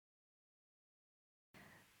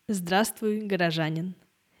Здравствуй, горожанин!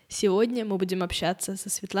 Сегодня мы будем общаться со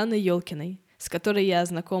Светланой Ёлкиной, с которой я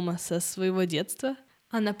знакома со своего детства.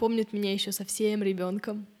 Она помнит меня еще совсем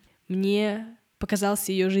ребенком. Мне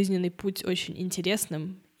показался ее жизненный путь очень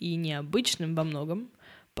интересным и необычным во многом,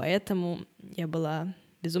 поэтому я была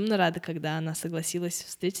безумно рада, когда она согласилась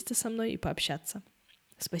встретиться со мной и пообщаться.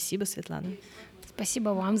 Спасибо, Светлана. Спасибо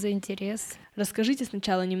вам за интерес. Расскажите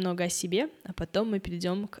сначала немного о себе, а потом мы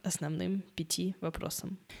перейдем к основным 5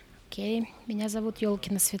 вопросам. Окей, меня зовут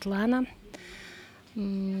Ёлкина Светлана.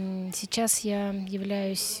 Сейчас я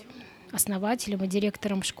являюсь основателем и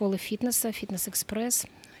директором школы фитнеса «Фитнес-экспресс»,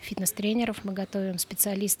 фитнес-тренеров. Мы готовим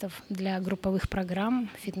специалистов для групповых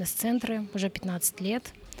программ, фитнес-центры уже 15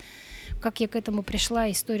 лет. Как я к этому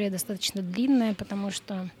пришла, история достаточно длинная, потому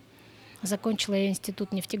что закончила я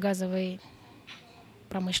институт нефтегазовой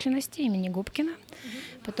промышленности имени Губкина.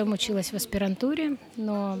 Потом училась в аспирантуре,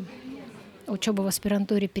 но учеба в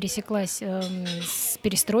аспирантуре пересеклась с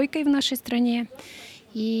перестройкой в нашей стране.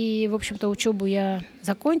 И, в общем-то, учебу я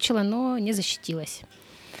закончила, но не защитилась.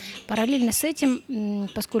 Параллельно с этим,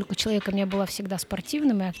 поскольку человеком я была всегда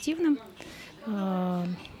спортивным и активным,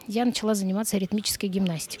 я начала заниматься ритмической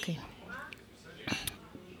гимнастикой.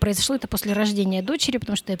 Произошло это после рождения дочери,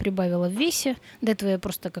 потому что я прибавила в весе. До этого я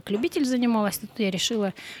просто как любитель занималась. Тут я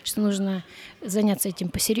решила, что нужно заняться этим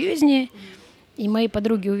посерьезнее. И мои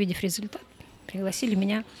подруги, увидев результат, пригласили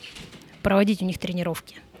меня проводить у них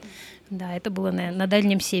тренировки. Да, это было на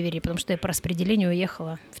Дальнем Севере, потому что я по распределению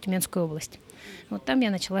уехала в Тюменскую область. Вот там я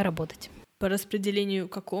начала работать. По распределению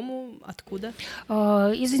какому? Откуда?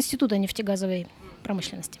 Из Института нефтегазовой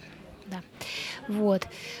промышленности. Да. Вот.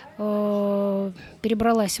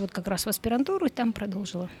 Перебралась вот как раз в аспирантуру и там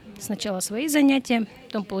продолжила сначала свои занятия.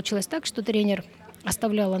 Потом получилось так, что тренер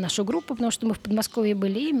оставляла нашу группу, потому что мы в Подмосковье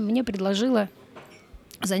были, и мне предложила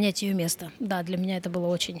занять ее место. Да, для меня это было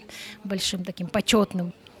очень большим таким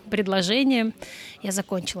почетным предложением. Я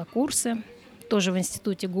закончила курсы, тоже в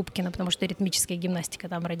институте Губкина, потому что ритмическая гимнастика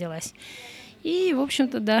там родилась. И, в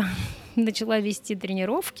общем-то, да, начала вести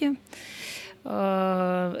тренировки.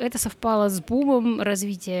 Это совпало с бумом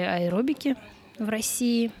развития аэробики в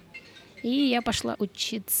России. И я пошла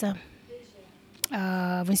учиться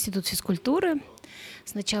в институт физкультуры.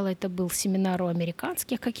 Сначала это был семинар у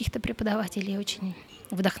американских каких-то преподавателей, очень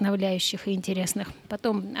вдохновляющих и интересных.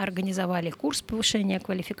 Потом организовали курс повышения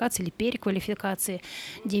квалификации или переквалификации.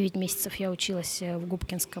 9 месяцев я училась в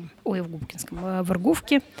Иргувке.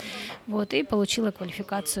 Вот, и получила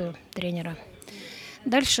квалификацию тренера.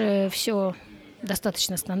 Дальше все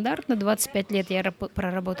достаточно стандартно. 25 лет я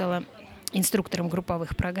проработала инструктором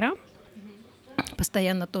групповых программ.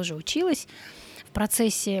 Постоянно тоже училась. В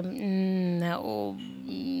процессе,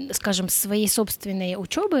 скажем, своей собственной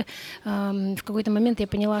учебы в какой-то момент я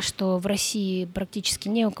поняла, что в России практически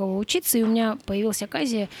не у кого учиться, и у меня появилась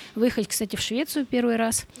оказия выехать, кстати, в Швецию первый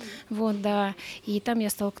раз. Вот, да. И там я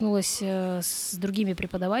столкнулась с другими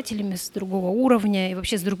преподавателями, с другого уровня, и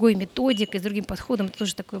вообще с другой методикой, с другим подходом. Это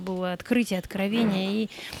тоже такое было открытие, откровение. И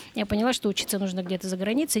я поняла, что учиться нужно где-то за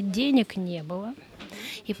границей, денег не было.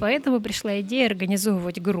 И поэтому пришла идея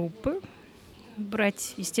организовывать группы,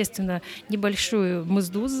 брать, естественно, небольшую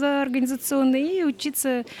мзду за организационный и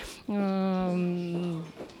учиться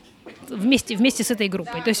вместе с этой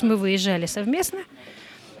группой. То есть мы выезжали совместно,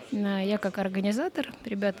 я как организатор,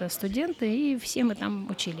 ребята студенты, и все мы там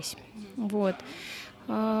учились. Вот.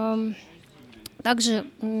 Также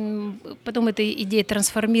потом эта идея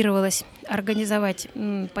трансформировалась организовать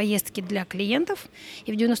поездки для клиентов.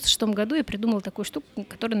 И в 96-м году я придумала такую штуку,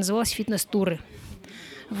 которая называлась фитнес-туры.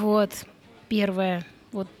 Вот. Первое,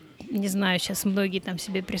 вот не знаю, сейчас многие там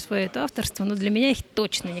себе присвоят авторство, но для меня их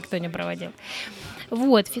точно никто не проводил.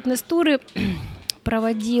 Вот, фитнес-туры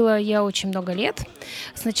проводила я очень много лет.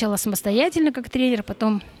 Сначала самостоятельно как тренер,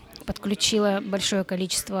 потом подключила большое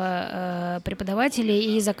количество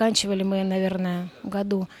преподавателей, и заканчивали мы, наверное, в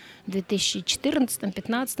году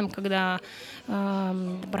 2014-2015, когда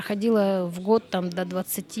проходила в год там, до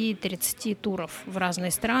 20-30 туров в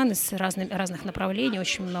разные страны с разных направлений,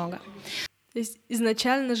 очень много. То есть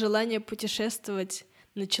изначально желание путешествовать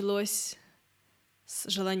началось с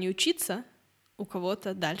желания учиться у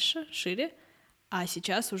кого-то дальше, шире, а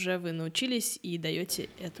сейчас уже вы научились и даете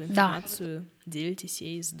эту информацию, да, делитесь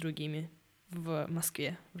ей с другими в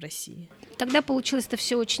Москве, в России. Тогда получилось это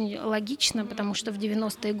все очень логично, потому что в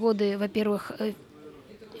 90-е годы, во-первых,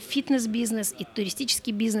 фитнес-бизнес и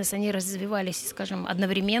туристический бизнес, они развивались, скажем,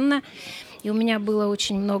 одновременно, и у меня было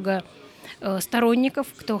очень много сторонников,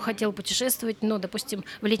 кто хотел путешествовать, но, допустим,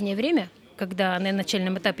 в летнее время когда на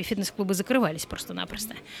начальном этапе фитнес-клубы закрывались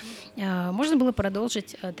просто-напросто, можно было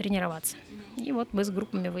продолжить тренироваться. И вот мы с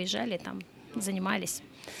группами выезжали, там занимались.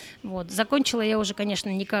 Вот. Закончила я уже, конечно,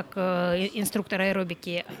 не как инструктор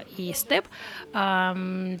аэробики и степ, а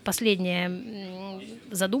последняя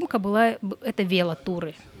задумка была — это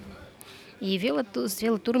велотуры. И с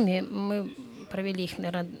велотурами мы провели их,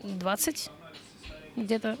 наверное, 20,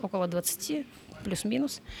 где-то около 20,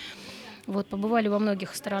 плюс-минус. Вот, побывали во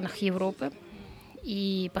многих странах Европы.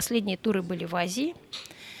 И последние туры были в Азии.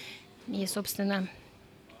 И, собственно,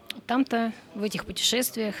 там-то, в этих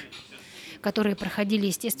путешествиях, которые проходили,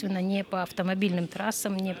 естественно, не по автомобильным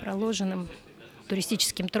трассам, не проложенным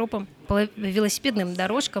туристическим тропам, по велосипедным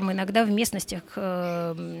дорожкам, иногда в местностях,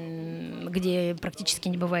 где практически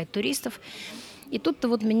не бывает туристов. И тут-то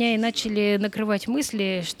вот меня и начали накрывать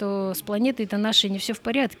мысли, что с планетой-то нашей не все в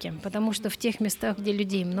порядке, потому что в тех местах, где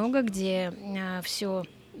людей много, где все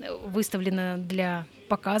выставлено для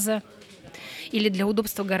показа, или для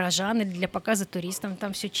удобства горожан, или для показа туристам.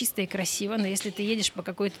 Там все чисто и красиво, но если ты едешь по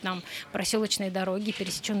какой-то там проселочной дороге,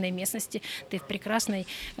 пересеченной местности, ты в прекрасной,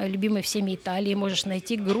 любимой всеми Италии можешь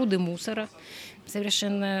найти груды мусора,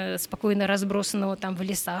 совершенно спокойно разбросанного там в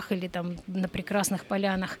лесах или там на прекрасных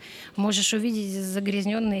полянах. Можешь увидеть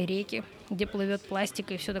загрязненные реки, где плывет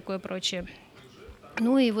пластик и все такое прочее.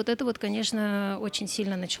 Ну и вот это вот, конечно, очень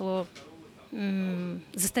сильно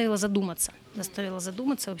заставило задуматься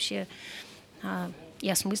вообще и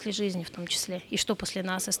о смысле жизни в том числе, и что после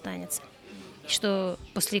нас останется, и что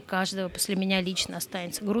после каждого, после меня лично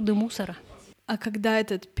останется. Груды мусора. А когда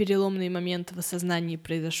этот переломный момент в осознании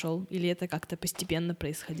произошел? Или это как-то постепенно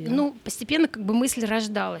происходило? Ну, постепенно как бы мысль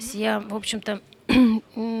рождалась. Я, в общем-то,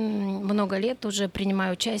 много лет уже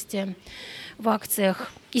принимаю участие в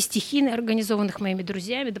акциях и стихийно организованных моими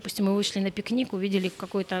друзьями. Допустим, мы вышли на пикник, увидели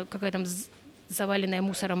какая там заваленная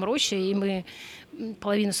мусором роща, и мы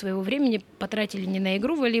половину своего времени потратили не на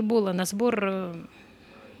игру в волейбол, а на сбор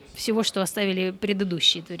всего, что оставили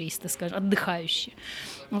предыдущие туристы, скажем, отдыхающие.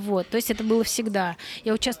 Вот, то есть это было всегда.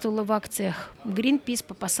 Я участвовала в акциях Greenpeace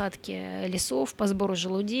по посадке лесов, по сбору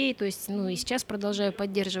желудей, то есть, и сейчас продолжаю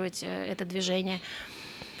поддерживать это движение.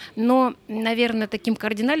 Но, наверное, таким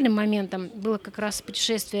кардинальным моментом было как раз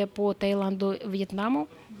путешествие по Таиланду, Вьетнаму,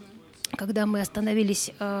 когда мы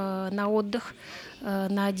остановились на отдых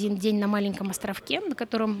на один день на маленьком островке, на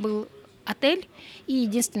котором был отель, и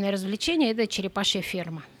единственное развлечение – это черепашья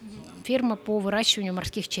ферма. Ферма по выращиванию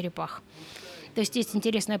морских черепах. То есть есть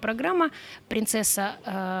интересная программа.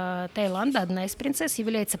 Принцесса Таиланда, одна из принцесс,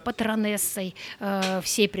 является патронессой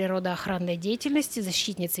всей природоохранной деятельности,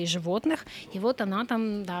 защитницей животных. И вот она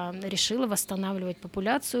там решила восстанавливать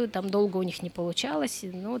популяцию. Там долго у них не получалось.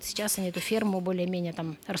 Но вот сейчас они эту ферму более-менее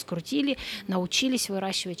там раскрутили, научились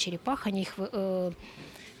выращивать черепах. Они их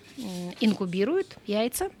инкубируют,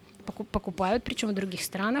 яйца. Покупают, причем в других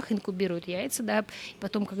странах, инкубируют яйца, да,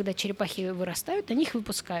 потом, когда черепахи вырастают, они их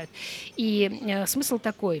выпускают. И смысл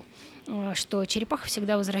такой, что черепаха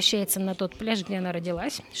всегда возвращается на тот пляж, где она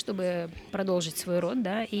родилась, чтобы продолжить свой род,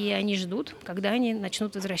 да, и они ждут, когда они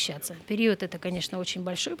начнут возвращаться. Период это, конечно, очень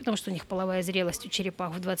большой, потому что у них половая зрелость у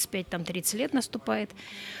черепах в 25-30 лет наступает.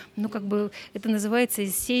 Но как бы это называется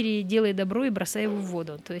из серии «делай добро и бросай его в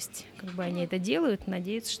воду». То есть как бы они это делают,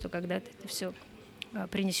 надеются, что когда-то это все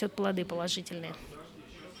принесет плоды положительные.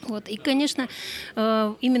 Вот. И, конечно,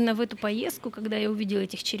 именно в эту поездку, когда я увидела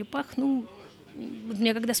этих черепах,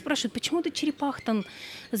 меня когда спрашивают, почему ты черепах там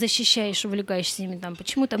защищаешь, увлекаешься ими, там,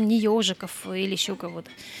 почему там не ежиков или еще кого-то.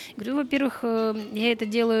 Говорю, во-первых, я это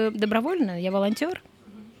делаю добровольно, я волонтер.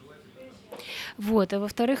 Вот, а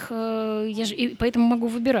во-вторых, и поэтому могу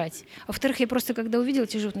выбирать. А во-вторых, я просто, когда увидела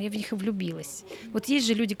эти животные, я в них и влюбилась. Вот есть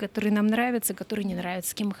же люди, которые нам нравятся, которые не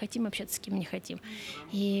нравятся, с кем мы хотим общаться, с кем не хотим.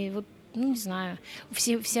 И вот, не знаю,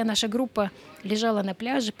 вся наша группа лежала на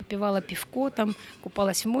пляже, попивала пивко, там,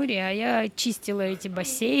 купалась в море, а я чистила эти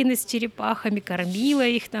бассейны с черепахами, кормила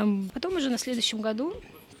их там. Потом уже на следующем году,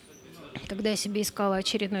 когда я себе искала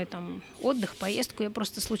очередной там отдых, поездку, я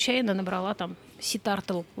просто случайно набрала там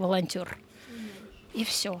Sea-Turtle волонтер. И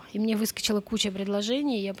все. И мне выскочила куча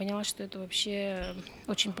предложений, и я поняла, что это вообще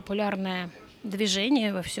очень популярное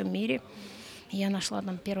движение во всем мире. И я нашла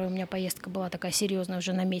там, первая у меня поездка была такая серьезная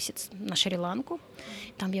уже на месяц на Шри-Ланку.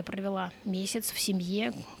 Там я провела месяц в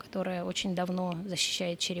семье, которая очень давно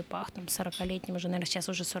защищает черепах, там 40-летним уже, наверное, сейчас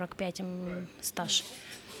уже 45 им стаж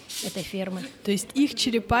этой фермы. То есть их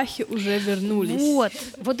черепахи уже вернулись?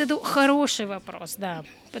 Вот это хороший вопрос, да.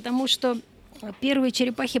 Потому что первые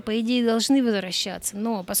черепахи, по идее, должны возвращаться,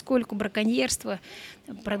 но поскольку браконьерство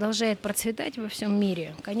продолжает процветать во всем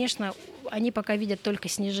мире, конечно, они пока видят только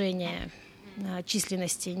снижение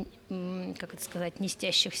численности, как это сказать,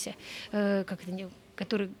 нестящихся,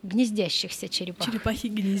 которые гнездящихся черепах. Черепахи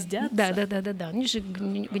гнездятся? Да. Они же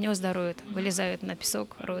гнезда роют, вылезают на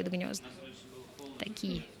песок, роют гнезда.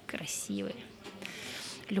 Такие красивые.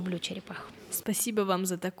 Люблю черепах. Спасибо вам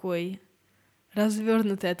за такой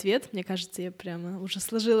развернутый ответ. Мне кажется, я прямо уже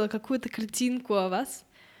сложила какую-то картинку о вас.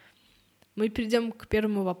 Мы перейдем к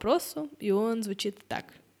первому вопросу, и он звучит так.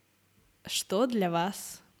 Что для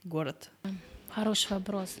вас город? Хороший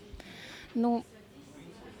вопрос.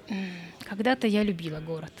 Когда-то я любила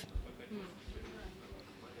город.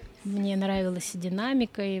 Мне нравилась и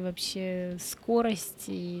динамика, и вообще скорость.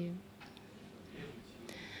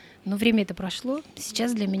 Но время это прошло.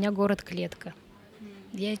 Сейчас для меня город клетка.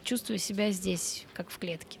 Я чувствую себя здесь, как в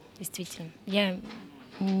клетке, действительно. Я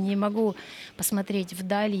не могу посмотреть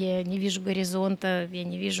вдаль, я не вижу горизонта, я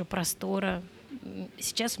не вижу простора.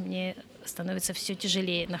 Сейчас мне становится все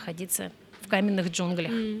тяжелее находиться в каменных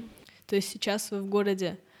джунглях. То есть сейчас вы в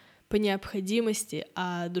городе по необходимости,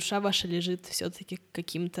 а душа ваша лежит все-таки к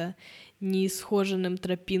каким-то неисхоженным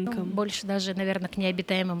тропинкам. Больше даже, наверное, к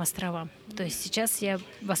необитаемым островам. То есть сейчас я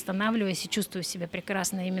восстанавливаюсь и чувствую себя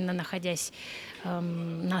прекрасно, именно находясь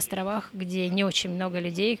на островах, где не очень много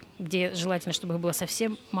людей, где желательно, чтобы их было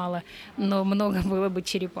совсем мало, но много было бы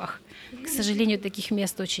черепах. К сожалению, таких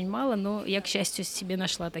мест очень мало, но я, к счастью, себе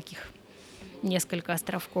нашла таких несколько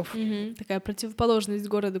островков. Такая противоположность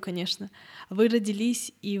городу, конечно. Вы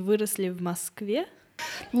родились и выросли в Москве?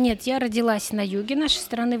 Нет, я родилась на юге нашей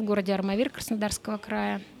страны, в городе Армавир Краснодарского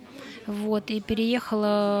края. И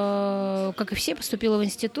переехала, как и все, поступила в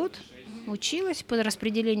институт, училась, по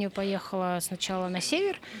распределению поехала сначала на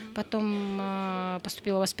север, потом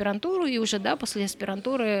поступила в аспирантуру, и уже, после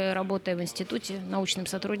аспирантуры, работая в институте, научным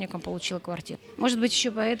сотрудником, получила квартиру. Может быть,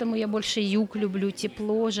 еще поэтому я больше юг люблю,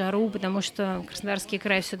 тепло, жару, потому что Краснодарский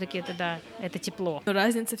край все-таки это тепло. Но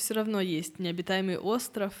разница все равно есть. Необитаемый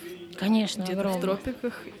остров. Конечно, где-то огромный. В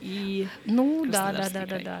тропиках и Краснодарский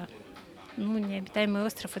край. Необитаемый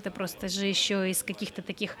остров — это просто же еще из каких-то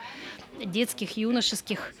таких детских,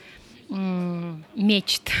 юношеских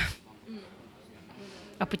мечт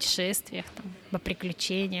о путешествиях, о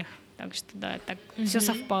приключениях. Так что так все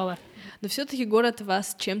совпало. Но все-таки город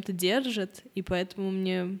вас чем-то держит, и поэтому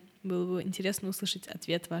мне было бы интересно услышать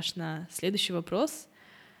ответ ваш на следующий вопрос.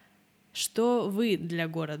 Что вы для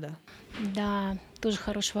города? Да, тоже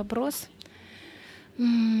хороший вопрос.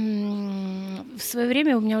 В свое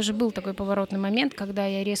время у меня уже был такой поворотный момент, когда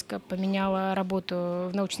я резко поменяла работу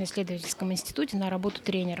в научно-исследовательском институте на работу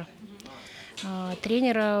тренера.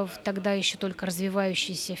 Тренера в тогда еще только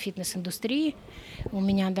развивающейся фитнес-индустрии. У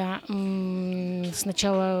меня,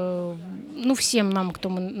 сначала, всем нам, кто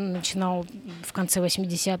начинал в конце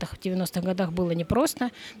 80-х, 90-х годах, было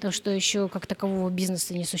непросто, потому что еще как такового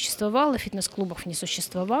бизнеса не существовало, фитнес-клубов не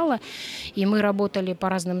существовало, и мы работали по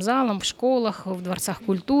разным залам, в школах, в дворцах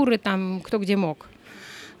культуры, там кто где мог.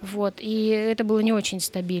 И это было не очень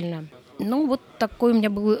стабильно. Такой у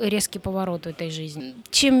меня был резкий поворот в этой жизни.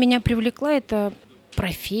 Чем меня привлекла эта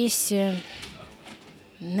профессия?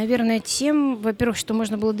 Наверное, тем, во-первых, что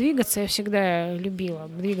можно было двигаться. Я всегда любила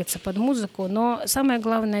двигаться под музыку. Но самое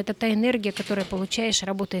главное — это та энергия, которую получаешь,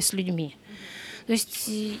 работая с людьми. То есть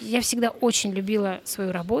я всегда очень любила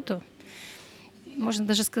свою работу. Можно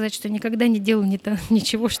даже сказать, что никогда не делала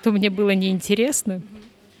ничего, что мне было неинтересно.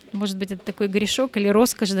 Может быть, это такой грешок или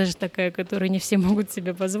роскошь даже такая, которую не все могут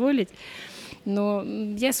себе позволить. Но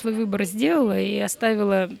я свой выбор сделала и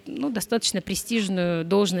оставила достаточно престижную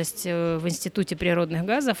должность в Институте природных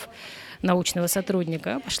газов научного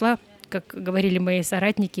сотрудника. Пошла, как говорили мои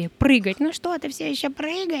соратники, прыгать. Что, ты все еще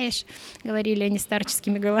прыгаешь? Говорили они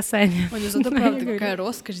старческими голосами. Зато правда, какая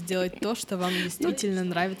роскошь делать то, что вам действительно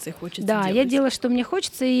нравится и хочется делать. Да, я делала, что мне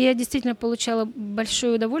хочется, и я действительно получала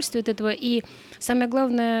большое удовольствие от этого. И самое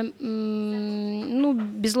главное,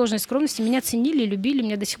 без ложной скромности, меня ценили, любили.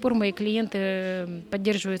 Меня до сих пор мои клиенты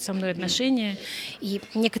поддерживают со мной отношения. И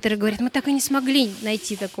некоторые говорят, мы так и не смогли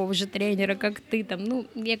найти такого же тренера, как ты.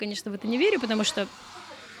 Я, конечно, в это не верю, потому что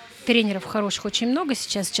тренеров хороших очень много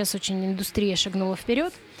сейчас. Сейчас очень индустрия шагнула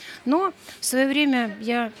вперед. Но в свое время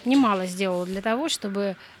я немало сделала для того,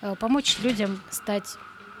 чтобы помочь людям стать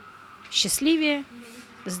счастливее,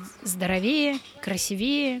 здоровее,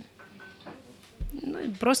 красивее.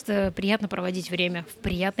 Просто приятно проводить время в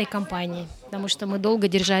приятной компании, потому что мы долго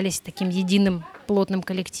держались таким единым плотным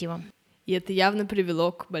коллективом. И это явно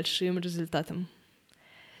привело к большим результатам.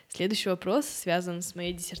 Следующий вопрос связан с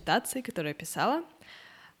моей диссертацией, которую я писала,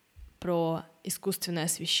 про искусственное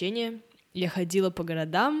освещение. Я ходила по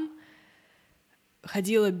городам,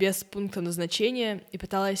 ходила без пункта назначения и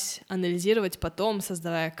пыталась анализировать потом,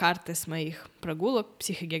 создавая карты с моих прогулок,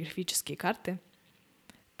 психогеографические карты,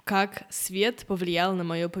 как свет повлиял на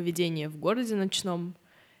мое поведение в городе ночном,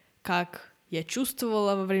 как я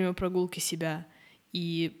чувствовала во время прогулки себя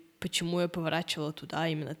и почему я поворачивала туда,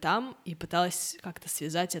 именно там, и пыталась как-то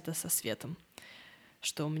связать это со светом,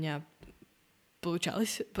 что у меня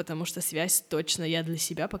получалось, потому что связь точно я для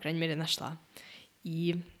себя, по крайней мере, нашла.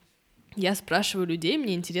 И я спрашиваю людей,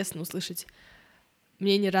 мне интересно услышать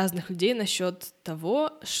мнение разных людей насчет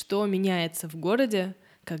того, что меняется в городе,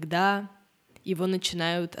 когда его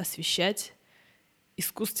начинают освещать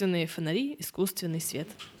искусственные фонари, искусственный свет.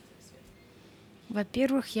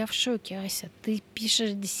 Во-первых, я в шоке, Ася. Ты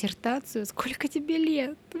пишешь диссертацию. Сколько тебе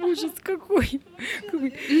лет? Ужас какой.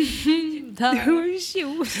 Да. Вообще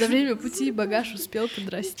ужас. За время пути багаж успел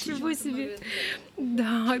подрасти. Чего себе.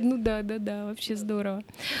 Да, да, вообще здорово.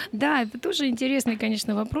 Да, это тоже интересный,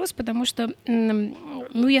 конечно, вопрос, потому что,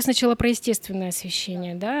 я сначала про естественное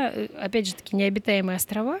освещение, да, опять же таки необитаемые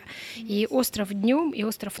острова, и остров днем, и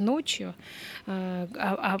остров ночью,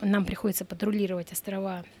 а нам приходится патрулировать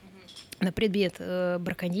острова на предмет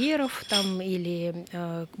браконьеров там, или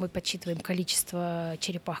мы подсчитываем количество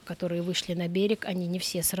черепах, которые вышли на берег. Они не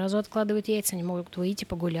все сразу откладывают яйца, они могут выйти,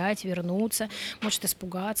 погулять, вернуться, может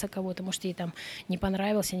испугаться кого-то, может ей там не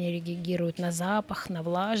понравилось, они реагируют на запах, на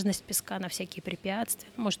влажность песка, на всякие препятствия,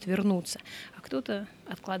 может вернуться. А кто-то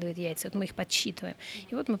откладывает яйца, вот мы их подсчитываем.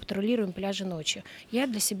 И вот мы патрулируем пляжи ночью. Я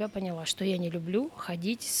для себя поняла, что я не люблю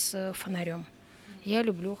ходить с фонарем. Я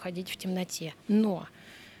люблю ходить в темноте. Но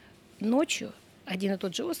ночью один и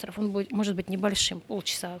тот же остров, он может быть небольшим,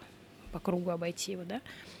 полчаса по кругу обойти его, да?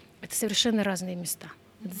 Это совершенно разные места.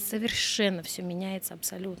 Это совершенно все меняется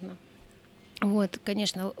абсолютно. Вот,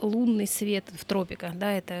 конечно, лунный свет в тропиках,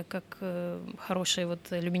 да, это как хорошее вот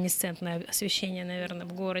люминесцентное освещение, наверное,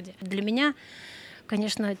 в городе. Для меня,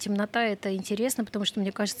 конечно, темнота — это интересно, потому что,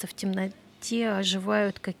 мне кажется, в темноте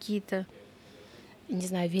оживают какие-то, не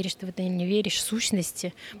знаю, веришь ты в это или не веришь,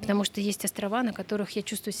 сущности, потому что есть острова, на которых я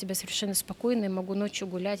чувствую себя совершенно спокойно и могу ночью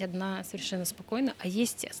гулять одна совершенно спокойно, а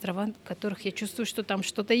есть острова, на которых я чувствую, что там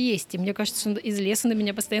что-то есть, и мне кажется, что из леса на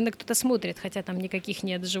меня постоянно кто-то смотрит, хотя там никаких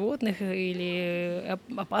нет животных или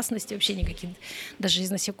опасностей вообще никаких, даже из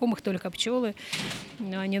насекомых только пчелы,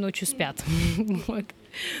 но они ночью спят. Вот.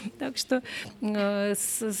 Так что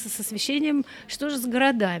с освещением, что же с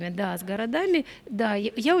городами? Да, с городами, да,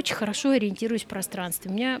 я очень хорошо ориентируюсь в пространстве.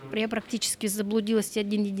 Я практически заблудилась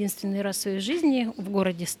один-единственный раз в своей жизни в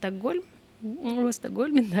городе Стокгольм, в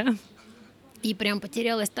Стокгольме, да. И прям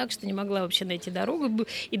потерялась так, что не могла вообще найти дорогу.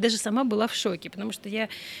 И даже сама была в шоке, потому что я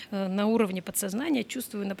на уровне подсознания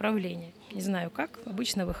чувствую направление. Не знаю как,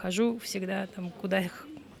 обычно выхожу всегда там, куда их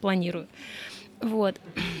планирую. Вот.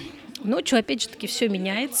 Ночью, опять же таки, все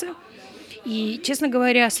меняется. И, честно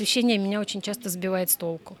говоря, освещение меня очень часто сбивает с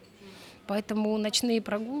толку. Поэтому ночные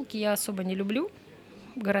прогулки я особо не люблю,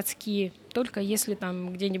 городские, только если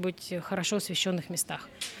там где-нибудь хорошо освещенных местах.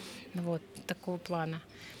 Вот, такого плана.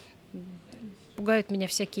 Пугают меня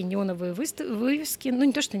всякие неоновые вывески. Ну,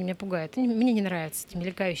 не то, что они меня пугают. Мне не нравятся эти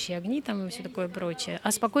мелькающие огни там и все такое прочее.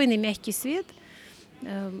 А спокойный мягкий свет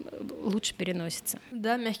лучше переносится.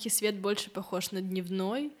 Да, мягкий свет больше похож на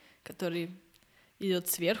дневной, который идет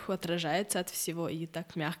сверху, отражается от всего и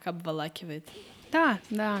так мягко обволакивает. Да.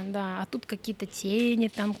 А тут какие-то тени,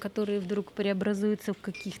 там, которые вдруг преобразуются в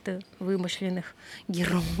каких-то вымышленных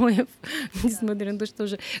героев. Несмотря на то, что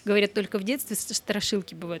уже говорят, только в детстве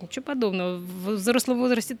страшилки бывают. Ничего подобного. В взрослом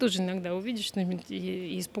возрасте тоже иногда увидишь что-нибудь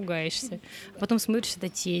и испугаешься. А потом смотришь, это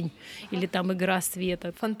тень. Или там игра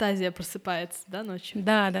света. Фантазия просыпается, да, ночью?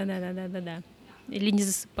 Да. Или не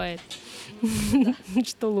засыпает.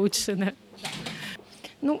 Что лучше, да.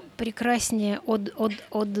 Ну, прекраснее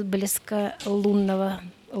отблеска лунного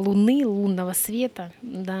света,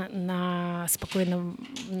 да, на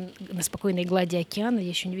спокойной глади океана я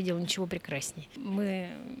еще не видела ничего прекраснее. Мы,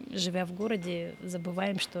 живя в городе,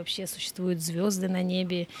 забываем, что вообще существуют звезды на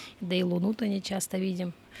небе, да и луну-то не часто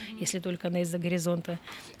видим, если только она из-за горизонта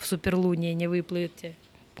в суперлуние не выплывет.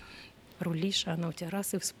 Рулишь, а она у тебя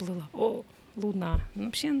раз и всплыла. О, луна. Ну,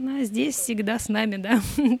 вообще она здесь всегда с нами, да.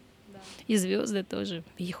 И звезды тоже,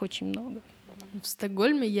 их очень много. В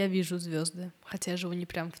Стокгольме я вижу звезды, хотя я живу не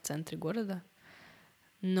прям в центре города.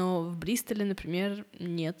 Но в Бристоле, например,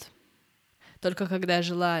 нет. Только когда я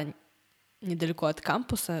жила недалеко от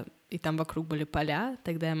кампуса, и там вокруг были поля,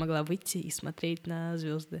 тогда я могла выйти и смотреть на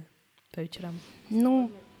звезды по вечерам.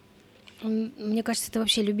 Ну, мне кажется, это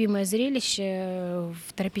вообще любимое зрелище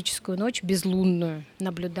в тропическую ночь, безлунную,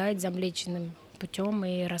 наблюдать за Млечным путем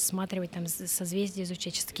и рассматривать там созвездия,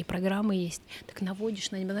 изучать. Сейчас такие программы есть. Так наводишь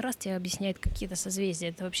на него, раз тебе объясняет какие-то созвездия.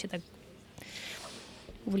 Это вообще так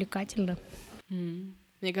увлекательно.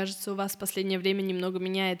 Мне кажется, у вас в последнее время немного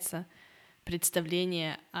меняется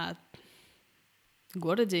представление о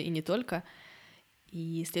городе и не только.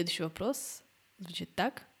 И следующий вопрос звучит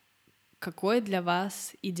так. Какой для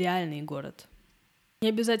вас идеальный город? Не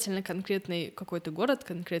обязательно конкретный какой-то город,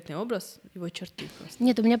 конкретный образ, его черты просто.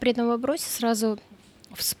 Нет, у меня при этом вопросе сразу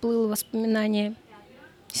всплыло воспоминание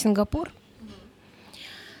Сингапур,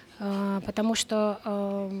 потому что,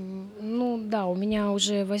 у меня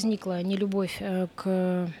уже возникла нелюбовь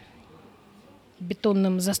к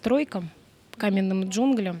бетонным застройкам, каменным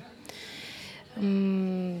джунглям.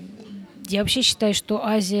 Я вообще считаю, что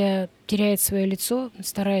Азия теряет свое лицо,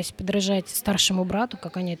 стараясь подражать старшему брату,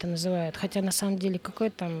 как они это называют. Хотя на самом деле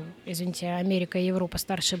какой там, извините, Америка и Европа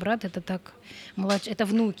старший брат, это так это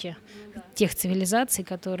внуки тех цивилизаций,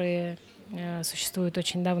 которые существуют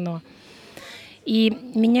очень давно. И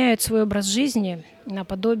меняют свой образ жизни на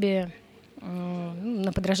подобие,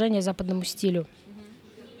 на подражание западному стилю.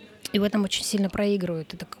 И в этом очень сильно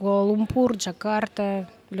проигрывают. Это Куала-Лумпур, Джакарта,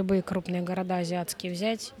 любые крупные города азиатские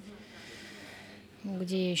взять.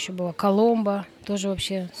 Где я еще была? Коломбо, тоже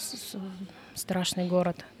вообще страшный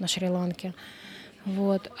город на Шри-Ланке.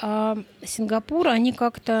 Вот. А Сингапур, они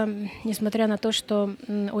как-то, несмотря на то, что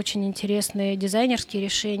очень интересные дизайнерские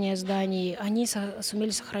решения зданий, они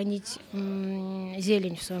сумели сохранить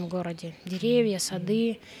зелень в своем городе. Деревья,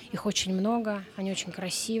 сады, их очень много, они очень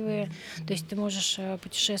красивые. То есть ты можешь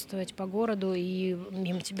путешествовать по городу, и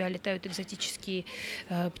мимо тебя летают экзотические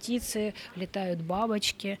птицы, летают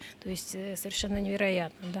бабочки. То есть совершенно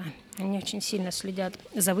невероятно, да. Они очень сильно следят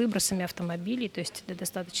за выбросами автомобилей, то есть это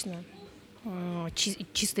достаточно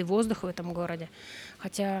чистый воздух в этом городе.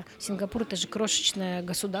 Хотя Сингапур — это же крошечное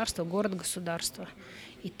государство, город-государство.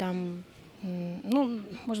 И там,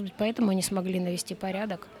 может быть, поэтому они смогли навести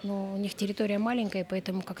порядок. Но у них территория маленькая,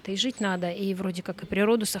 поэтому как-то и жить надо, и вроде как и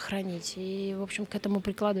природу сохранить. И, в общем, к этому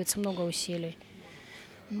прикладывается много усилий.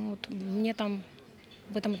 Мне там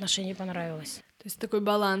в этом отношении понравилось. То есть такой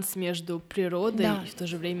баланс между природой и в то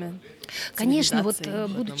же время конечно,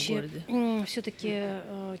 будучи все-таки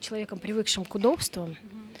человеком, привыкшим к удобствам,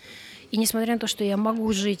 и несмотря на то, что я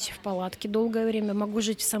могу жить в палатке долгое время, могу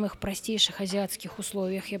жить в самых простейших азиатских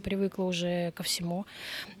условиях, я привыкла уже ко всему,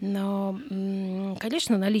 но,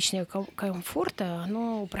 конечно, наличие комфорта,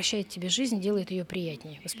 оно упрощает тебе жизнь, делает ее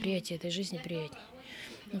приятнее, восприятие этой жизни приятнее.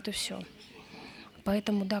 Это все.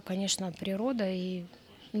 Поэтому, да, конечно, природа и...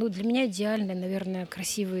 для меня идеально, наверное,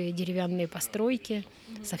 красивые деревянные постройки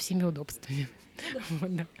со всеми удобствами.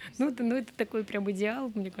 Это такой прям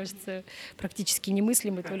идеал, мне кажется, практически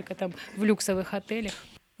немыслимый только там в люксовых отелях.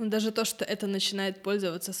 Даже то, что это начинает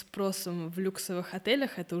пользоваться спросом в люксовых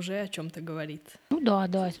отелях, это уже о чем-то говорит.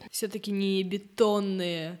 Да. Все-таки не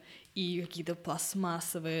бетонные и какие-то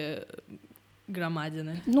пластмассовые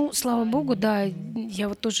громадины. Слава богу, да, я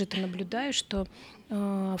вот тоже это наблюдаю, что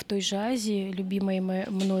в той же Азии, любимой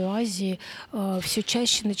мною Азии, все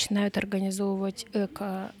чаще начинают организовывать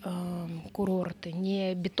эко-курорты.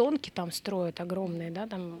 Не бетонки там строят огромные, да,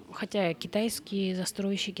 там, хотя китайские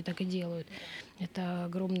застройщики так и делают. Это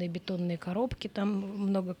огромные бетонные коробки, там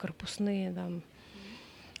многокорпусные, там,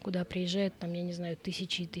 куда приезжают, там, я не знаю,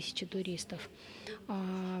 тысячи и тысячи туристов.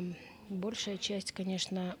 А большая часть,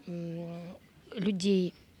 конечно,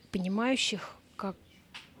 людей, понимающих, как,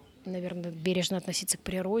 наверное, бережно относиться к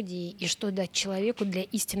природе и что дать человеку для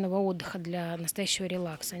истинного отдыха, для настоящего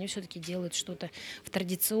релакса. Они все-таки делают что-то в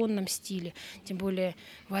традиционном стиле. Тем более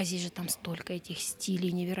в Азии же там столько этих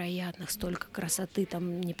стилей невероятных, столько красоты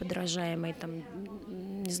там неподражаемой. Там,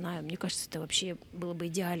 не знаю, мне кажется, это вообще было бы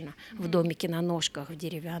идеально в домике на ножках, в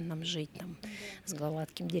деревянном жить, там, с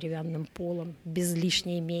гладким деревянным полом, без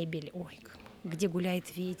лишней мебели. Ой, где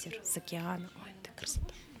гуляет ветер с океана. Ой, это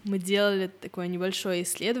красота. Мы делали такое небольшое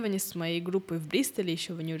исследование с моей группой в Бристоле,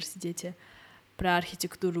 еще в университете, про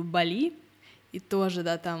архитектуру Бали. И тоже,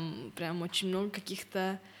 да, там прям очень много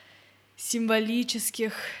каких-то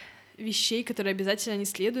символических вещей, которые обязательно не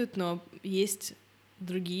следуют, но есть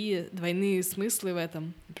другие двойные смыслы в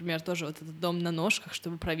этом. Например, тоже вот этот дом на ножках,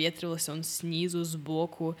 чтобы проветривался он снизу,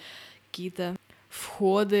 сбоку, какие-то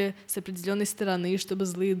входы с определенной стороны, чтобы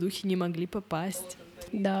злые духи не могли попасть.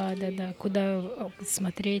 Да. Куда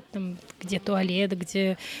смотреть, там, где туалет,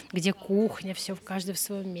 где кухня, все каждый в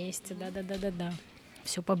своем месте. Да.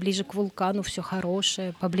 Все поближе к вулкану, все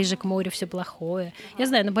хорошее, поближе к морю все плохое. Я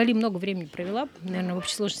знаю, на Бали много времени провела, наверное, в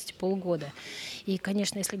общей сложности полгода. И,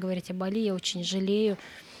 конечно, если говорить о Бали, я очень жалею,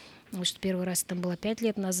 потому что первый раз там было 5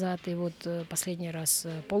 лет назад, и вот последний раз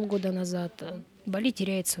полгода назад. Бали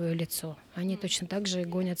теряет свое лицо. Они точно так же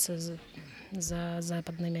гонятся за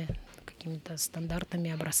западными какими-то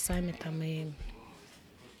стандартами, образцами там, и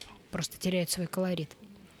просто теряют свой колорит.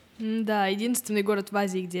 Да, единственный город в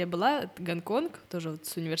Азии, где я была, это Гонконг, тоже вот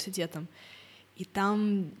с университетом. И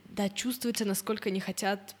там, да, чувствуется, насколько они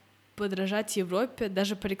хотят подражать Европе,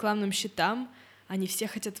 даже по рекламным щитам. Они все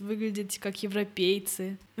хотят выглядеть как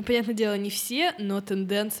европейцы. Ну, понятное дело, не все, но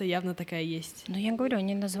тенденция явно такая есть. Но я говорю,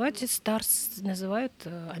 они называют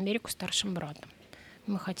Америку старшим братом.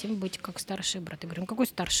 Мы хотим быть как старший брат. Я говорю, ну какой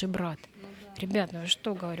старший брат? Ребят, ну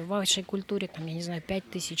что, говорю, в вашей культуре, там, я не знаю,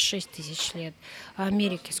 5000, 6000 лет, а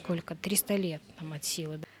Америке сколько? 300 лет там от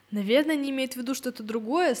силы. Наверное, они имеют в виду что-то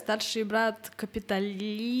другое, старший брат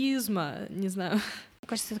капитализма, не знаю. Мне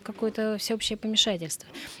кажется, это какое-то всеобщее помешательство.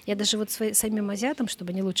 Я даже вот самим азиатам,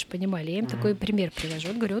 чтобы они лучше понимали, я им такой пример привожу.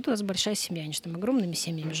 Вот говорю, вот у вас большая семья, они же там огромными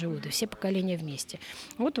семьями живут, и все поколения вместе.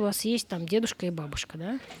 Вот у вас есть там дедушка и бабушка,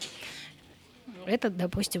 да? Это,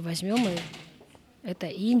 допустим, возьмем и это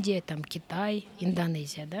Индия, там Китай,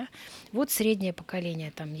 Индонезия, да. Вот среднее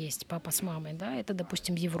поколение там есть, папа с мамой, да, это,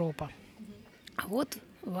 допустим, Европа. А вот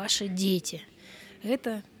ваши дети,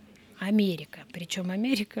 это Америка. Причем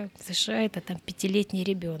Америка, США, это там 5-летний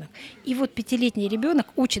ребенок. И вот 5-летний ребенок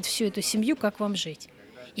учит всю эту семью, как вам жить.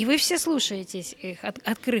 И вы все слушаетесь их,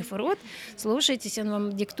 открыв рот, слушаетесь, он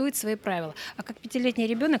вам диктует свои правила. А как 5-летний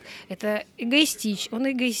ребенок, это он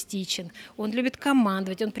эгоистичен, он любит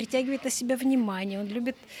командовать, он притягивает на себя внимание, он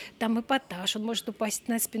любит там эпатаж, он может упасть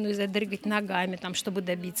на спину и задрыгать ногами, там, чтобы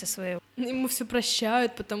добиться своего. Ему все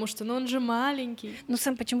прощают, потому что, он же маленький. Ну,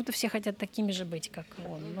 сам почему-то все хотят такими же быть, как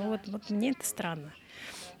он. Ну, вот мне это странно.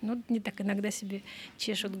 Ну, мне так иногда себе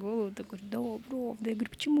чешут голову, такой, да, правда. Я говорю,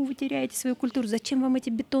 почему вы теряете свою культуру? Зачем вам эти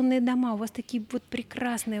бетонные дома? У вас такие вот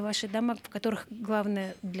прекрасные ваши дома, в которых,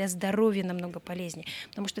 главное, для здоровья намного полезнее.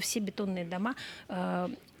 Потому что все бетонные дома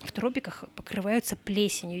в тропиках покрываются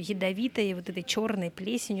плесенью, ядовитой, вот этой черной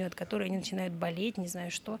плесенью, от которой они начинают болеть, не знаю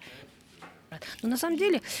что. Но на самом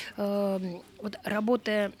деле, вот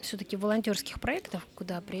работая все-таки в волонтерских проектах,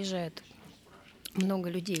 куда приезжают много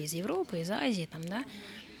людей из Европы, из Азии, там, да,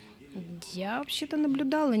 я вообще-то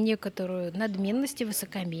наблюдала некоторую надменность и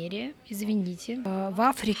высокомерие, извините. В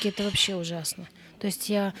Африке это вообще ужасно. То есть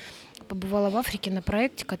я побывала в Африке на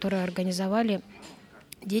проекте, который организовали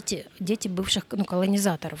дети бывших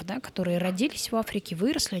колонизаторов, да, которые родились в Африке,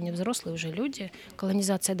 выросли, они взрослые уже люди.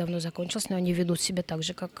 Колонизация давно закончилась, но они ведут себя так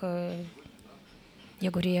же, как...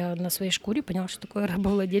 Я говорю, я на своей шкуре поняла, что такое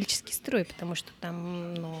рабовладельческий строй, потому что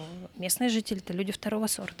там местные жители — это люди второго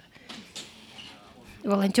сорта.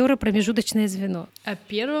 Волонтеры — промежуточное звено. А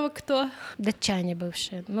первого кто? Датчане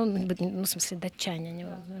бывшие. В смысле, датчане.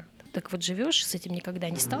 Так вот живешь, с этим никогда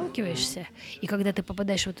не сталкиваешься. И когда ты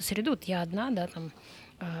попадаешь в эту среду, вот я одна, да, там,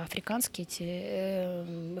 африканские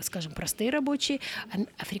эти, скажем, простые рабочие,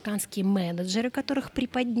 африканские менеджеры, которых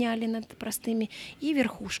приподняли над простыми, и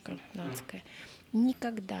верхушка датская.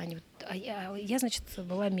 Никогда не... Я, значит,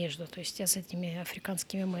 была между, то есть я с этими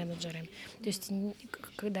африканскими менеджерами. То есть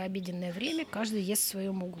когда обеденное время, каждый ест в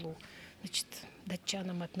своем углу. Значит,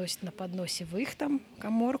 датчанам относят на подносе в их там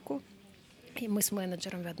каморку, и мы с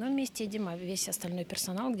менеджером в одном месте едим, а весь остальной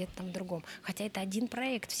персонал где-то там в другом. Хотя это один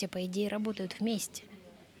проект, все, по идее, работают вместе.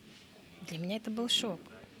 Для меня это был шок.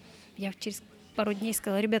 Я через пару дней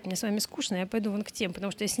сказала, ребята, мне с вами скучно, я пойду вон к тем,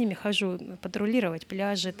 потому что я с ними хожу патрулировать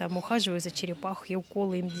пляжи, там, ухаживаю за черепах, я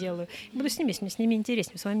уколы им делаю. Я буду с ними, мне с ними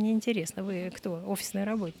интереснее, с вами не интересно. Вы кто? Офисные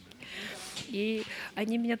работники. И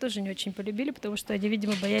они меня тоже не очень полюбили, потому что они,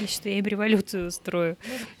 видимо, боялись, что я им революцию устрою.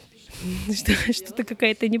 Что-то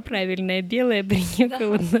какая-то неправильная белая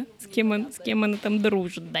приехала, да. С кем она там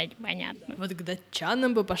дружит, да, понятно. Вот к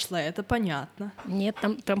датчанам бы пошла, это понятно. Нет,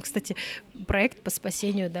 там, кстати, проект по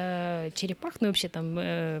спасению, да, черепах, ну вообще там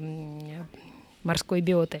морской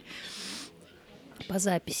биоты по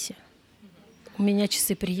записи. У меня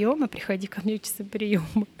часы приема, приходи ко мне в часы приема.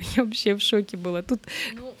 Я вообще в шоке была. Тут...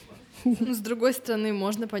 с другой стороны,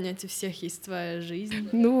 можно понять, у всех есть своя жизнь.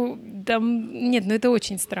 Нет, это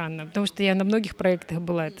очень странно, потому что я на многих проектах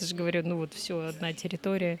была, это же говорю, все, одна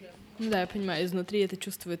территория. Да, я понимаю, изнутри это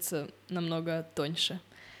чувствуется намного тоньше.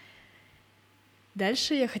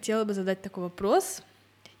 Дальше я хотела бы задать такой вопрос,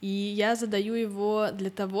 и я задаю его для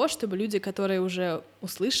того, чтобы люди, которые уже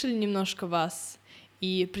услышали немножко вас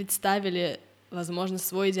и представили, возможно,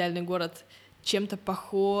 свой идеальный город чем-то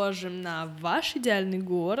похожим на ваш идеальный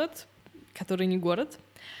город, который не город,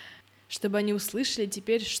 чтобы они услышали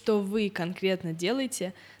теперь, что вы конкретно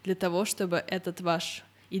делаете для того, чтобы этот ваш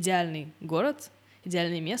идеальный город,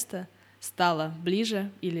 идеальное место стало ближе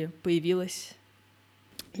или появилось.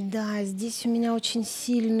 Да, здесь у меня очень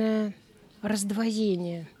сильное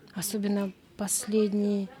раздвоение, особенно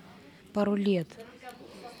последние пару лет.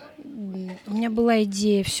 У меня была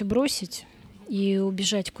идея все бросить и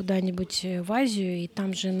убежать куда-нибудь в Азию, и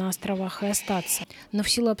там же на островах и остаться. Но в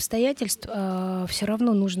силу обстоятельств все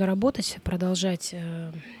равно нужно работать, продолжать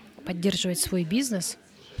поддерживать свой бизнес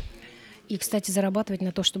и, кстати, зарабатывать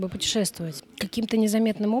на то, чтобы путешествовать. Каким-то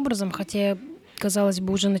незаметным образом, хотя я, казалось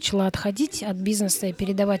бы, уже начала отходить от бизнеса и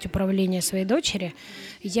передавать управление своей дочери,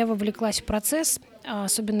 я вовлеклась в процесс.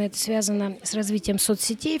 Особенно это связано с развитием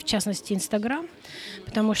соцсетей, в частности, Инстаграм,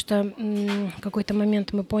 потому что в какой-то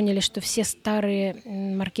момент мы поняли, что все старые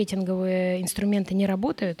маркетинговые инструменты не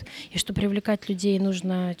работают, и что привлекать людей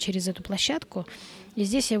нужно через эту площадку. И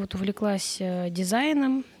здесь я вот увлеклась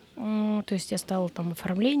дизайном, то есть я стала там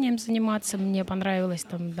оформлением заниматься, мне понравилось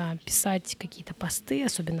там, да, писать какие-то посты,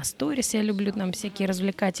 особенно сторис я люблю там всякие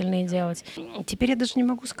развлекательные делать. Теперь я даже не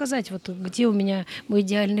могу сказать, вот где у меня мой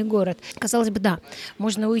идеальный город. Казалось бы, да,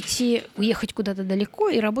 можно уехать куда-то далеко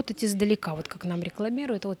и работать издалека, вот как нам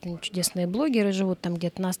рекламируют, вот чудесные блогеры живут там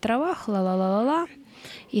где-то на островах, ла-ла-ла-ла-ла.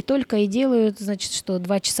 И только и делают, значит, что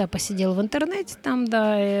 2 часа посидел в интернете, там,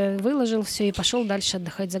 да, выложил все и пошел дальше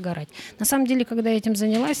отдыхать, загорать. На самом деле, когда я этим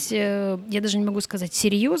занялась, я даже не могу сказать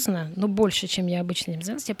серьезно, но больше, чем я обычно этим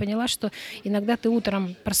занялась, я поняла, что иногда ты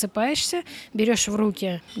утром просыпаешься, берешь в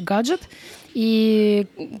руки гаджет, и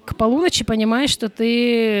к полуночи понимаешь, что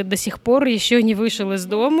ты до сих пор еще не вышел из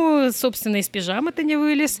дому, собственно, из пижамы ты не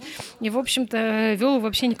вылез, и, в общем-то, вел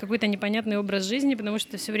вообще какой-то непонятный образ жизни, потому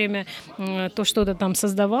что ты все время то что-то там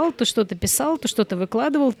создавал, то что-то писал, то что-то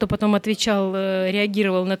выкладывал, то потом отвечал,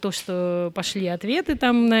 реагировал на то, что пошли ответы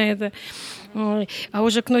там на это. А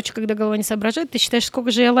уже к ночи, когда голова не соображает, ты считаешь,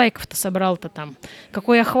 сколько же я лайков-то собрал-то там,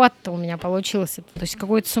 какой охват-то у меня получился, то есть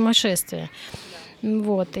какое-то сумасшествие.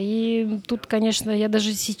 Вот. И тут, конечно, я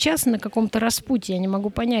даже сейчас на каком-то распутье, я не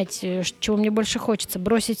могу понять, чего мне больше хочется.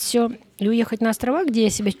 Бросить все и уехать на острова, где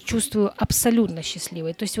я себя чувствую абсолютно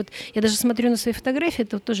счастливой. То есть вот я даже смотрю на свои фотографии,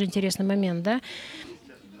 это вот тоже интересный момент, да.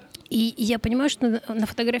 И я понимаю, что на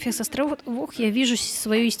фотографиях с островов я вижу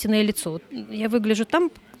свое истинное лицо. Вот я выгляжу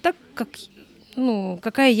там так, как,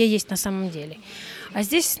 какая я есть на самом деле. А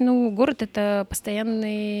здесь, город — это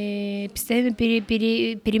постоянная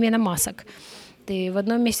перемена масок. Ты в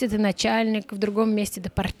одном месте ты начальник, в другом месте ты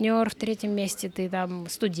партнер, в третьем месте ты там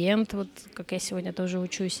студент, вот как я сегодня тоже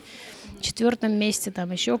учусь, в четвертом месте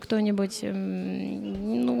там еще кто-нибудь,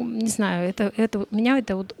 не знаю, меня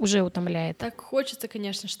это вот уже утомляет. Так хочется,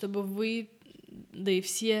 конечно, чтобы вы, да и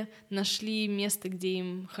все, нашли место, где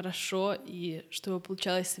им хорошо, и чтобы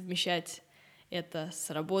получалось совмещать это с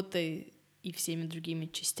работой и всеми другими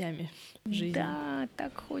частями жизни. Да,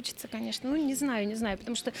 так хочется, конечно. Не знаю,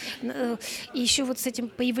 потому что еще вот с этим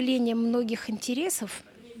появлением многих интересов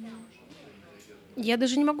я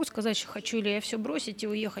даже не могу сказать, что хочу ли я все бросить и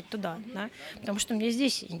уехать туда, да? Потому что мне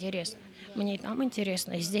здесь интересно, мне и там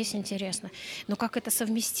интересно, и здесь интересно. Но как это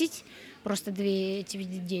совместить? Просто две эти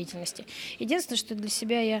виды деятельности. Единственное, что для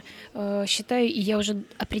себя я считаю, и я уже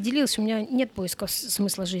определилась, у меня нет поиска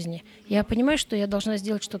смысла жизни. Я понимаю, что я должна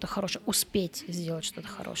сделать что-то хорошее, успеть сделать что-то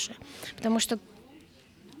хорошее. Потому что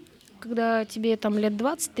когда тебе там лет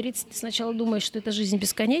 20-30, ты сначала думаешь, что эта жизнь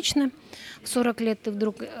бесконечна. В 40 лет ты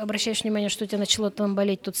вдруг обращаешь внимание, что у тебя начало там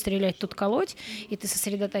болеть, тут стрелять, тут колоть, и ты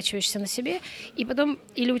сосредотачиваешься на себе. И потом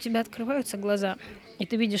или у тебя открываются глаза, и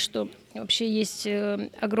ты видишь, что вообще есть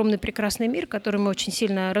огромный прекрасный мир, который мы очень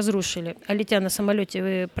сильно разрушили. А летя на самолете,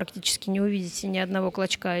 вы практически не увидите ни одного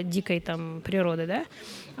клочка дикой там природы, да?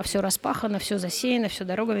 А все распахано, все засеяно, все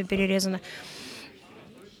дорогами перерезано.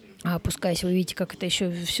 А опускаясь, вы видите, как это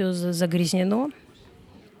еще все загрязнено,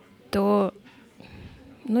 то,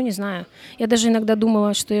 не знаю. Я даже иногда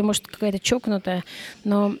думала, что я, может, какая-то чокнутая,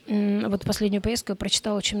 но вот последнюю поездку я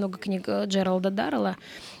прочитала очень много книг Джералда Даррелла,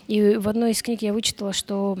 и в одной из книг я вычитала,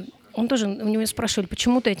 что он тоже, у него спрашивали,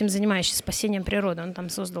 почему ты этим занимаешься, спасением природы. Он там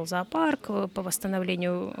создал зоопарк по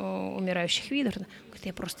восстановлению умирающих видов. Он говорит,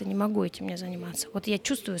 я просто не могу этим не заниматься. Вот я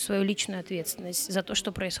чувствую свою личную ответственность за то,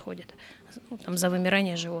 что происходит, за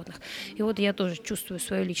вымирание животных. И вот я тоже чувствую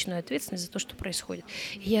свою личную ответственность за то, что происходит.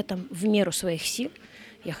 И я там в меру своих сил,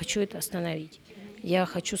 я хочу это остановить. Я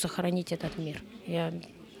хочу сохранить этот мир. Я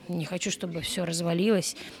не хочу, чтобы все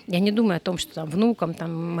развалилось. Я не думаю о том, что там внукам,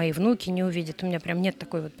 там мои внуки не увидят. У меня прям нет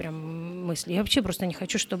такой вот прям мысли. Я вообще просто не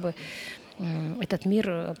хочу, чтобы этот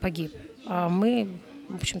мир погиб. А мы,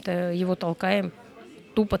 в общем-то, его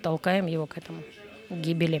тупо толкаем его к этому, к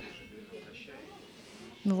гибели.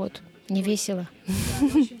 Вот. Не весело.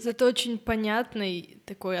 Зато очень понятный,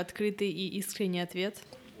 такой открытый и искренний ответ.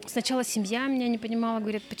 Сначала семья меня не понимала,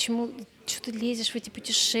 говорят, почему, что ты лезешь в эти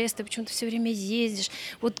путешествия, почему ты все время ездишь.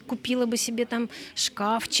 Вот купила бы себе там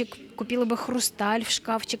шкафчик, купила бы хрусталь в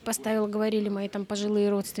шкафчик поставила, говорили мои там пожилые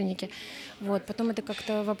родственники. Вот, потом это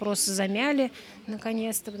как-то вопрос замяли,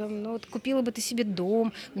 наконец-то. Потом, ну вот купила бы ты себе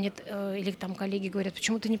дом. Мне, или там коллеги говорят,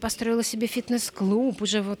 почему ты не построила себе фитнес-клуб?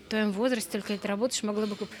 Уже вот в твоем возрасте столько лет работаешь, могла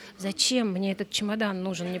бы купить. Зачем мне этот чемодан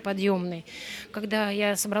нужен неподъемный? Когда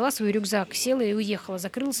я собрала свой рюкзак, села и уехала,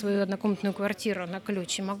 закрыла свою однокомнатную квартиру на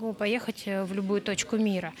ключ и могу поехать в любую точку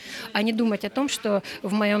мира, а не думать о том, что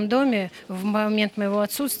в моем доме в момент моего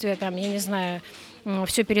отсутствия, там, я не знаю,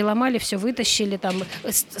 все переломали, все вытащили, там,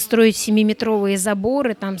 строить 7-метровые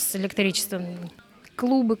заборы там, с электричеством.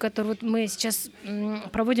 Клубы, которые вот мы сейчас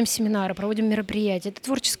проводим семинары, проводим мероприятия. Это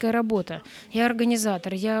творческая работа. Я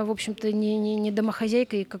организатор, я, в общем-то, не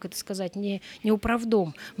домохозяйка, и, как это сказать, не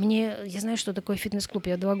управдом. Я знаю, что такое фитнес-клуб,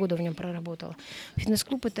 я 2 года в нем проработала.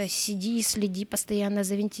 Фитнес-клуб — это сиди и следи постоянно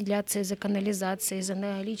за вентиляцией, за канализацией, за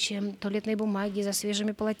наличием туалетной бумаги, за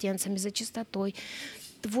свежими полотенцами, за чистотой.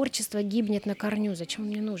 Творчество гибнет на корню. Зачем он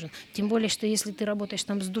мне нужен? Тем более, что если ты работаешь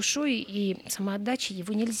там с душой и самоотдачей,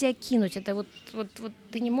 его нельзя кинуть. Это вот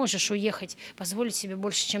ты не можешь уехать, позволить себе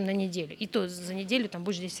больше, чем на неделю. И то за неделю там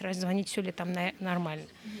будешь 10 раз звонить, все ли там нормально.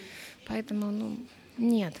 Поэтому,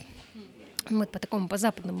 нет. Мы по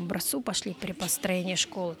западному образцу пошли при построении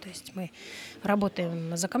школы. То есть мы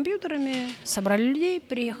работаем за компьютерами, собрали людей,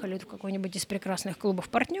 приехали в какой-нибудь из прекрасных клубов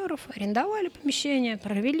партнеров, арендовали помещение,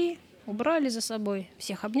 провели, убрали за собой,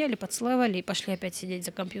 всех обняли, поцеловали и пошли опять сидеть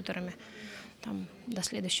за компьютерами там, до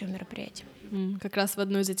следующего мероприятия. Как раз в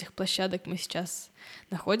одной из этих площадок мы сейчас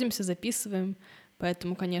находимся, записываем,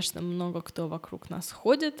 поэтому, конечно, много кто вокруг нас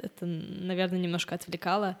ходит. Это, наверное, немножко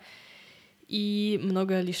отвлекало. И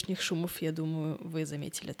много лишних шумов, я думаю, вы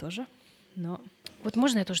заметили тоже. Но... Вот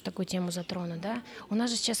можно я тоже такую тему затрону, да? У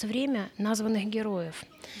нас же сейчас время названных героев.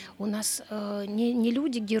 У нас не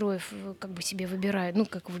люди героев как бы себе выбирают,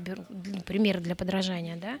 пример для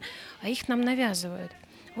подражания, да? А их нам навязывают.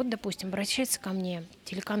 Вот, допустим, обращается ко мне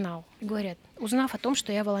телеканал и говорят, узнав о том,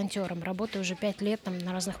 что я волонтером, работаю уже 5 лет там,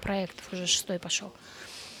 на разных проектах, уже 6-й пошел.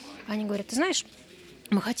 Они говорят, ты знаешь,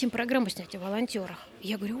 мы хотим программу снять о волонтерах.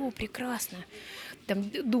 Я говорю, о, прекрасно. Там,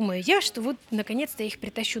 думаю я, что вот наконец-то я их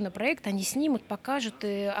притащу на проект, они снимут, покажут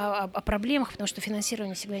о проблемах, потому что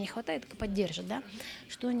финансирования всегда не хватает, так и поддержат, да?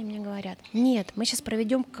 Что они мне говорят? Нет, мы сейчас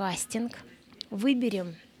проведем кастинг,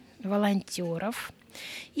 выберем волонтеров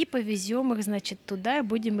и повезем их, значит, туда, и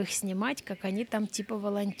будем их снимать, как они там типа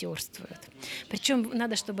волонтерствуют. Причем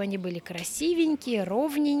надо, чтобы они были красивенькие,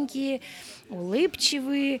 ровненькие,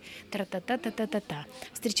 улыбчивые, тра-та-та-та-та-та-та.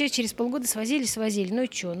 Встречаясь через полгода, свозили. Ну и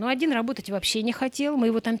что? Ну, один работать вообще не хотел, мы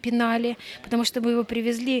его там пинали, потому что мы его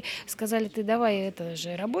привезли, сказали, ты давай это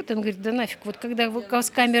же работай. Он говорит, да нафиг, вот когда у вас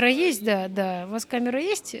камера есть, да, у вас камера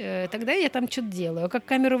есть, тогда я там что-то делаю. А как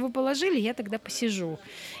камеру вы положили, я тогда посижу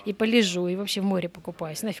и полежу, и вообще в море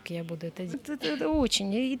покупаюсь. Нафиг я буду это делать. Это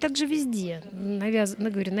очень. И так же везде.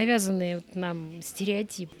 Навязанные нам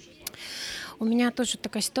стереотипы. У меня тоже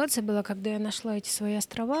такая ситуация была, когда я нашла эти свои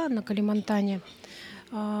острова на Калимантане.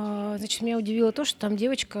 Значит, меня удивило то, что там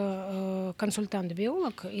девочка,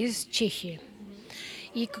 консультант-биолог из Чехии.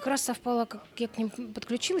 И как раз совпало, как я к ним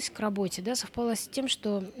подключилась к работе, да, совпало с тем,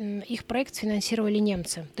 что их проект финансировали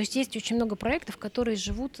немцы. То есть очень много проектов, которые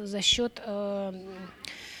живут за счет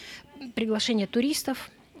приглашения туристов,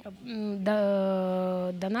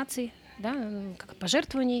 донаций, да, как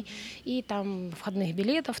пожертвований и там входных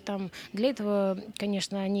билетов. Там. Для этого,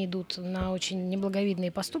 конечно, они идут на очень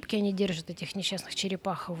неблаговидные поступки. Они держат этих несчастных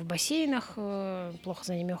черепах в бассейнах, плохо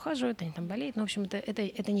за ними ухаживают, они там болеют. Ну, в общем,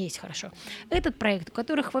 это не есть хорошо. Этот проект, у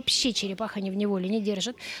которых вообще черепах они в неволе не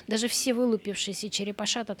держат, даже все вылупившиеся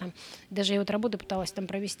черепашата, там, даже я вот работу пыталась там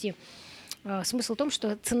провести. Смысл в том,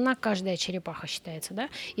 что цена каждая черепаха считается, да,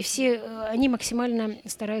 и все они максимально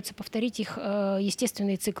стараются повторить их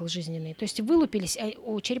естественный цикл жизненный. То есть вылупились, а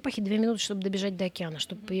у черепахи 2 минуты, чтобы добежать до океана,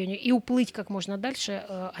 чтобы ее и уплыть как можно дальше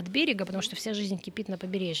от берега, потому что вся жизнь кипит на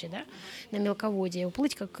побережье, да, на мелководье,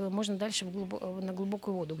 уплыть как можно дальше на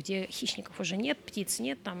глубокую воду, где хищников уже нет, птиц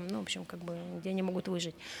нет, там, ну, в общем, как бы, где они могут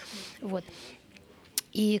выжить. Вот.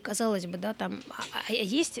 И, казалось бы, да, там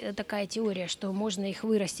есть такая теория, что можно их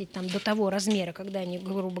вырастить там до того размера, когда они,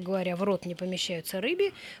 грубо говоря, в рот не помещаются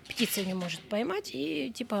рыбе, птица не может поймать,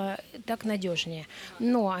 и типа так надежнее.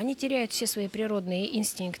 Но они теряют все свои природные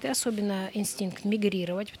инстинкты, особенно инстинкт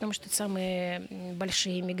мигрировать, потому что это самые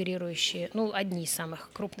большие мигрирующие, ну, одни из самых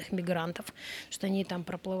крупных мигрантов, что они там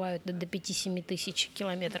проплывают до 5-7 тысяч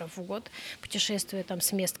километров в год, путешествуя там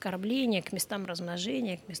с мест кормления к местам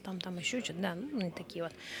размножения, к местам там еще что-то, да, ну, и такие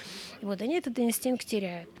вот. Вот они этот инстинкт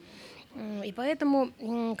теряют. И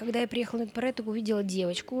поэтому, когда я приехала на этот проект, увидела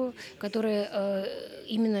девочку, которая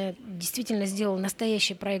именно действительно сделала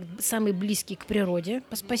настоящий проект, самый близкий к природе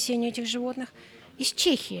по спасению этих животных, из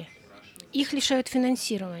Чехии. Их лишают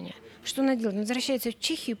финансирования. Что она делает? Она возвращается в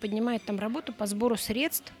Чехию и поднимает там работу по сбору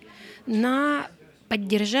средств на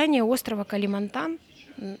поддержание острова Калимантан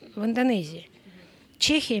в Индонезии.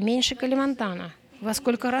 Чехия меньше Калимантана. Во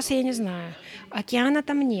сколько раз, я не знаю. Океана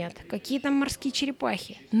там нет. Какие там морские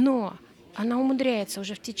черепахи. Но она умудряется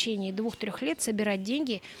уже в течение 2-3 лет собирать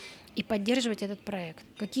деньги и поддерживать этот проект.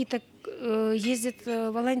 Какие-то ездят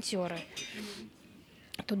волонтеры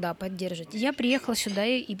туда поддерживать. Я приехала сюда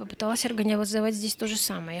и попыталась организовать здесь то же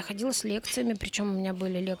самое. Я ходила с лекциями, причем у меня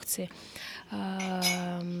были лекции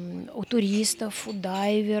у туристов, у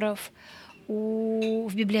дайверов,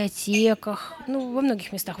 в библиотеках, ну, во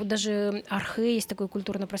многих местах. Вот даже Архе, есть такой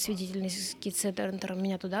культурно-просветительский центр,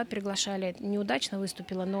 меня туда приглашали. Неудачно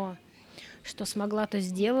выступила, но что смогла, то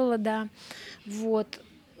сделала, да. Вот.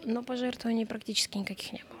 Но пожертвований практически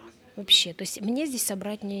никаких не было. Вообще. То есть мне здесь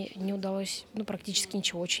собрать не удалось, ну, практически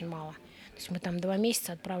ничего, очень мало. То есть мы там 2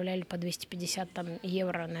 месяца отправляли по 250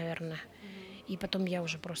 евро, наверное. И потом я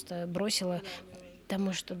уже просто бросила,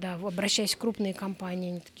 потому что, да, обращаясь в крупные компании,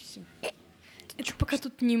 они такие... Это пока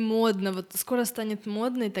тут не модно, вот скоро станет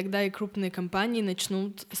модно, и тогда и крупные компании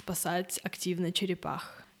начнут спасать активно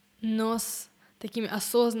черепах. Но с такими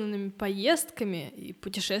осознанными поездками и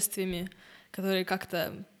путешествиями, которые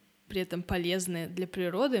как-то при этом полезны для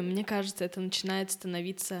природы, мне кажется, это начинает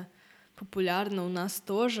становиться популярно у нас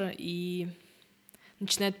тоже и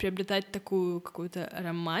начинает приобретать такую какую-то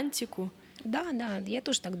романтику. Да, я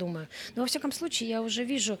тоже так думаю. Но во всяком случае я уже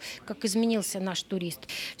вижу, как изменился наш турист.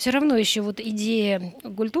 Все равно еще вот идея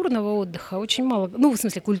культурного отдыха очень мало, ну, в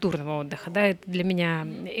смысле культурного отдыха, да, это для меня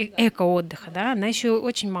эко-отдыха, да, она еще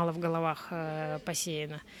очень мало в головах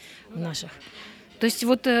посеяна в наших. То есть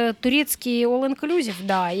вот турецкий all-inclusive,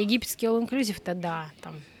 да, египетский all-inclusive, это да,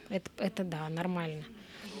 там, это да, нормально.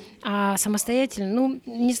 А самостоятельно, ну,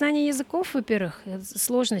 незнание языков, во-первых,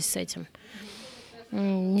 сложность с этим.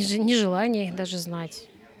 Нежелание их даже знать.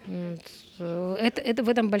 Это в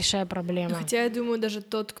этом большая проблема. Хотя я думаю, даже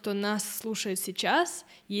тот, кто нас слушает сейчас,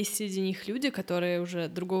 есть среди них люди, которые уже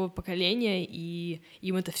другого поколения, и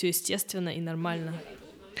им это все естественно и нормально.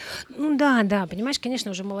 Ну да, понимаешь,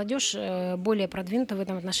 конечно, уже молодежь более продвинута в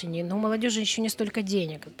этом отношении, но у молодежи еще не столько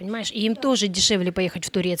денег, понимаешь, и им тоже дешевле поехать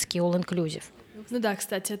в турецкий all-inclusive. Ну да,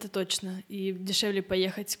 кстати, это точно. И дешевле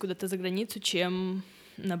поехать куда-то за границу, чем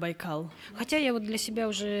на Байкал. Хотя я вот для себя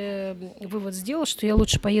уже вывод сделала, что я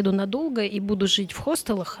лучше поеду надолго и буду жить в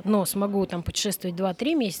хостелах, но смогу там путешествовать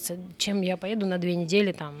 2-3 месяца, чем я поеду на 2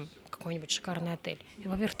 недели там в какой-нибудь шикарный отель. И,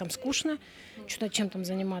 во-первых, там скучно, что-то чем там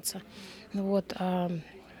заниматься, вот, а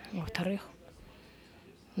во-вторых,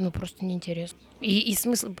 ну просто неинтересно. И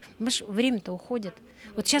смысл, понимаешь, время-то уходит.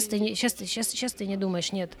 Вот сейчас ты не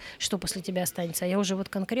думаешь, нет, что после тебя останется, а я уже вот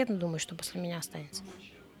конкретно думаю, что после меня останется.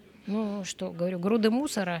 Ну, что, говорю, груды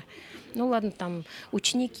мусора. Ну, ладно, там,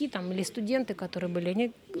 ученики там, или студенты, которые были,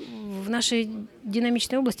 они в нашей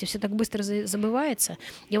динамичной области все так быстро забывается.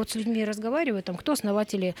 Я вот с людьми разговариваю, там, кто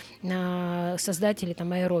основатели, создатели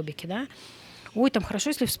там, аэробики, да? Ой, там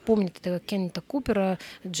хорошо, если вспомнят это Кеннета Купера,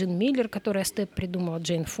 Джин Миллер, которая степ придумала,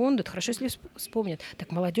 Джейн Фонда. Это хорошо, если вспомнят.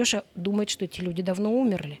 Так молодежь думает, что эти люди давно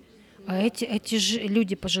умерли. А эти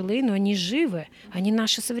люди пожилые, но они живы, они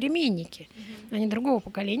наши современники. Они другого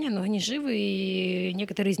поколения, но они живы, и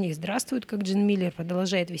некоторые из них здравствуют, как Джин Миллер,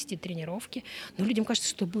 продолжает вести тренировки. Но людям кажется,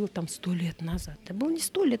 что было там 100 лет назад. Это было не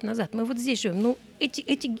 100 лет назад, мы вот здесь живем. Но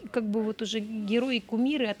эти как бы вот уже герои,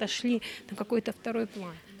 кумиры отошли на какой-то второй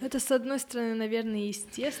план. Это, с одной стороны, наверное,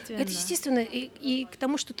 естественно. Это естественно, и к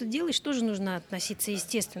тому, что ты делаешь, тоже нужно относиться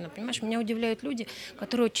естественно. Понимаешь, меня удивляют люди,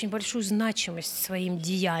 которые очень большую значимость своим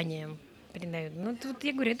деяниям придают. Ну, вот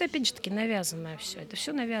я говорю, это опять же таки навязанное все. Это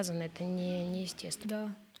все навязано, это не естественно.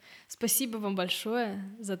 Да. Спасибо вам большое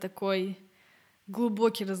за такой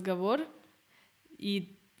глубокий разговор.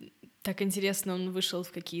 И так интересно он вышел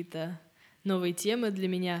в какие-то новые темы для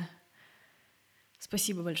меня.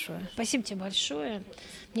 Спасибо большое. Спасибо тебе большое.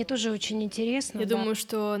 Мне тоже очень интересно. Я думаю,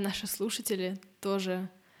 что наши слушатели тоже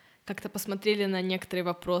как-то посмотрели на некоторые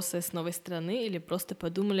вопросы с новой стороны или просто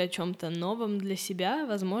подумали о чем-то новом для себя,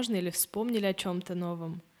 возможно, или вспомнили о чем-то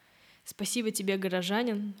новом. Спасибо тебе,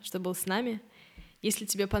 горожанин, что был с нами. Если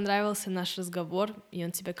тебе понравился наш разговор, и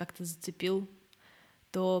он тебя как-то зацепил,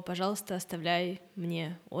 то, пожалуйста, оставляй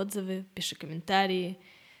мне отзывы, пиши комментарии,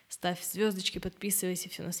 ставь звездочки, подписывайся,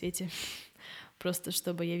 все на свете. Просто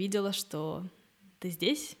чтобы я видела, что ты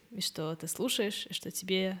здесь, и что ты слушаешь, и что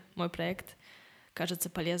тебе мой проект кажется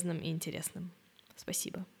полезным и интересным.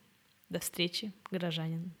 Спасибо. До встречи,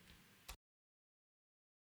 горожанин.